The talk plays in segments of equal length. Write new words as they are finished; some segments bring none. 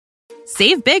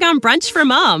Save big on brunch for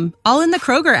mom, all in the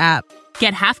Kroger app.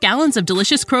 Get half gallons of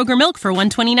delicious Kroger milk for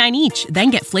 $1.29 each.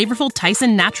 Then get flavorful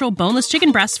Tyson natural boneless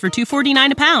chicken breasts for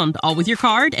 $2.49 a pound, all with your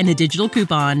card and a digital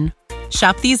coupon.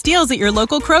 Shop these deals at your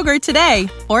local Kroger today,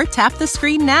 or tap the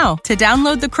screen now to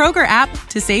download the Kroger app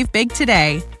to save big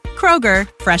today. Kroger,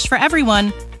 fresh for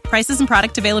everyone. Prices and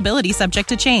product availability subject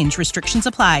to change. Restrictions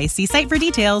apply. See site for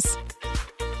details.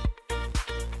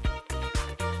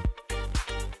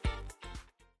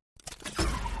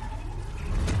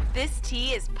 This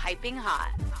tea is piping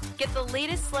hot. Get the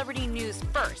latest celebrity news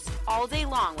first all day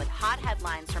long with hot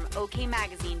headlines from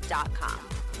okmagazine.com.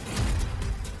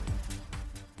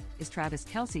 Is Travis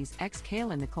Kelce's ex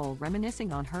Kayla Nicole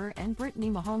reminiscing on her and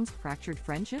Brittany Mahome's fractured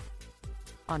friendship?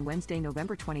 On Wednesday,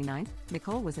 November 29th,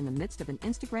 Nicole was in the midst of an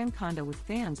Instagram condo with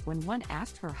fans when one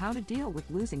asked her how to deal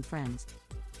with losing friends.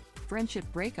 Friendship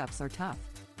breakups are tough.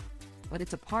 But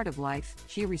it's a part of life,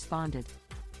 she responded.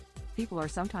 People are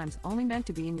sometimes only meant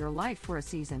to be in your life for a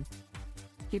season.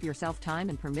 Give yourself time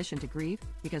and permission to grieve,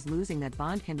 because losing that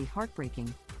bond can be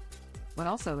heartbreaking. But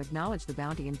also acknowledge the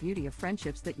bounty and beauty of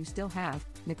friendships that you still have,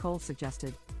 Nicole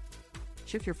suggested.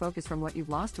 Shift your focus from what you've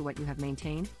lost to what you have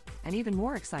maintained, and even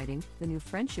more exciting, the new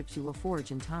friendships you will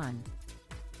forge in time.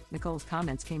 Nicole's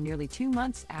comments came nearly 2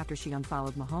 months after she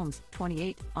unfollowed Mahome,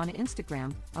 28, on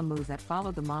Instagram, a move that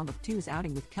followed the mom of two's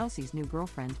outing with Kelce's new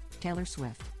girlfriend, Taylor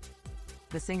Swift.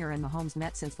 The singer and Mahome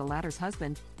met since the latter's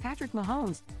husband, Patrick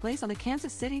Mahome, plays on the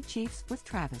Kansas City Chiefs with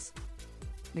Travis.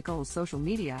 Nicole's social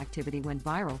media activity went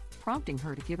viral, prompting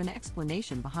her to give an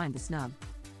explanation behind the snub.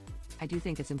 I do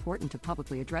think it's important to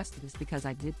publicly address this because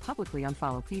I did publicly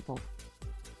unfollow people.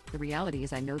 The reality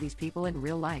is I know these people in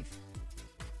real life.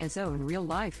 And so in real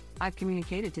life, I've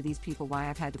communicated to these people why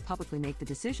I've had to publicly make the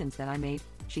decisions that I made,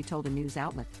 she told a news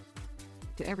outlet.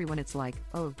 To everyone it's like,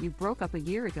 oh, you broke up a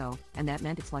year ago, and that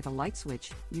meant it's like a light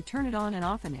switch. You turn it on and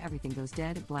off and everything goes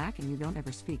dead and black and you don't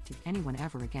ever speak to anyone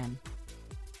ever again.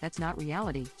 That's not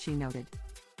reality, she noted.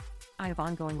 I have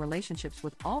ongoing relationships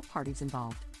with all parties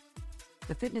involved.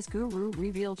 The fitness guru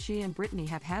revealed she and Brittany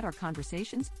have had our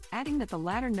conversations, adding that the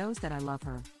latter knows that I love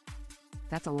her.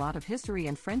 That's a lot of history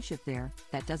and friendship there,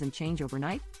 that doesn't change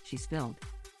overnight, she spilled.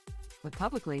 But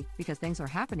publicly, because things are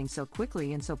happening so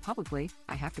quickly and so publicly,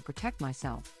 I have to protect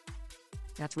myself.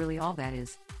 That's really all that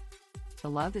is. The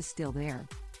love is still there.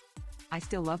 I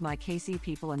still love my KC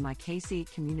people and my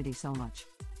KC community so much.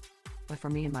 But for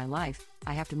me in my life,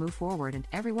 I have to move forward and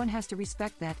everyone has to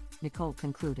respect that, Nicole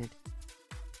concluded.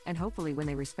 And hopefully when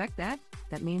they respect that,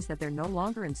 that means that they're no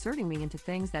longer inserting me into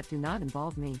things that do not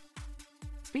involve me.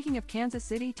 Speaking of Kansas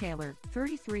City, Taylor,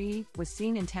 33, was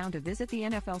seen in town to visit the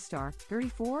NFL star,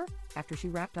 34, after she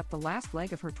wrapped up the last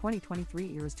leg of her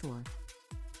 2023 Eras tour.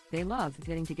 They love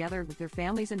getting together with their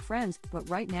families and friends, but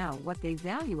right now what they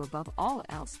value above all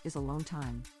else is alone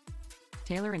time.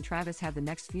 Taylor and Travis have the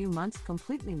next few months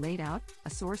completely laid out, a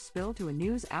source spilled to a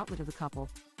news outlet of the couple.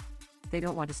 They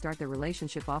don't want to start their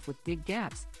relationship off with big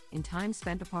gaps in time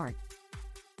spent apart.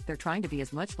 They're trying to be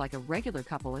as much like a regular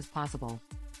couple as possible.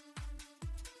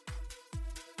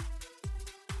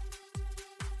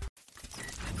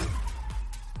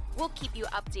 We'll keep you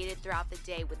updated throughout the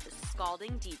day with the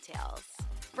scalding details.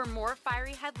 For more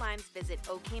fiery headlines, visit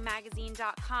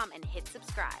okmagazine.com and hit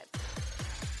subscribe.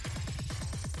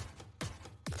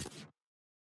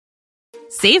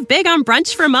 Save big on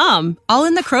brunch for mom, all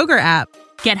in the Kroger app.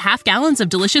 Get half gallons of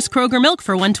delicious Kroger milk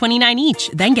for $1.29 each.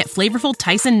 Then get flavorful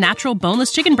Tyson natural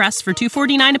boneless chicken breasts for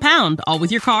 $2.49 a pound, all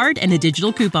with your card and a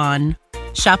digital coupon.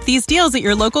 Shop these deals at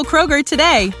your local Kroger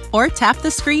today, or tap the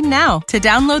screen now to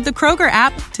download the Kroger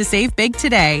app to save big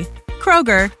today.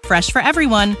 Kroger, fresh for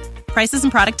everyone. Prices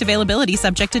and product availability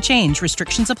subject to change.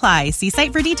 Restrictions apply. See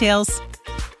site for details.